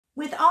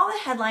With all the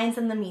headlines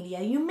in the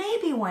media, you may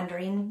be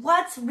wondering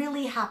what's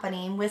really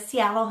happening with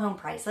Seattle home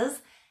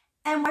prices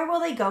and where will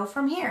they go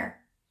from here?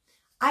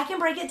 I can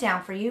break it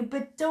down for you,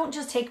 but don't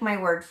just take my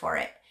word for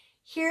it.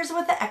 Here's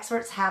what the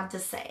experts have to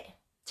say.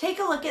 Take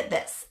a look at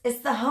this. It's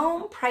the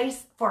home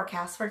price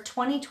forecast for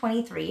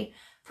 2023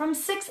 from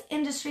 6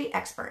 industry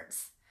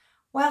experts.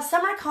 While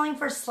some are calling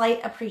for slight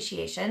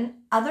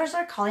appreciation, others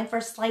are calling for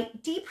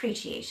slight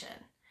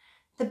depreciation.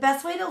 The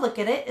best way to look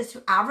at it is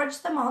to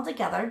average them all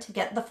together to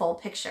get the full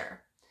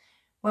picture.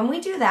 When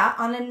we do that,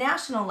 on a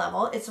national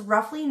level, it's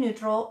roughly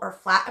neutral or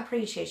flat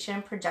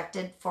appreciation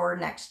projected for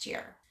next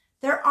year.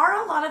 There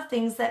are a lot of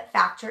things that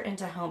factor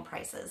into home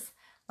prices,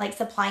 like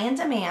supply and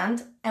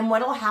demand, and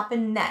what will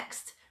happen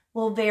next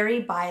will vary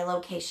by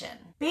location.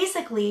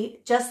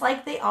 Basically, just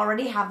like they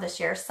already have this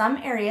year, some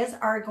areas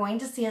are going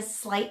to see a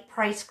slight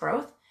price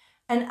growth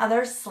and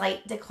others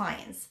slight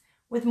declines,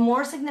 with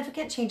more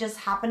significant changes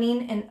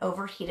happening in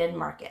overheated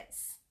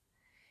markets.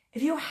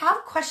 If you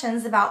have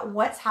questions about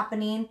what's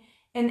happening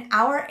in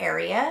our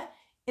area,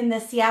 in the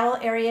Seattle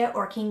area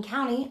or King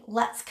County,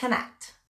 let's connect.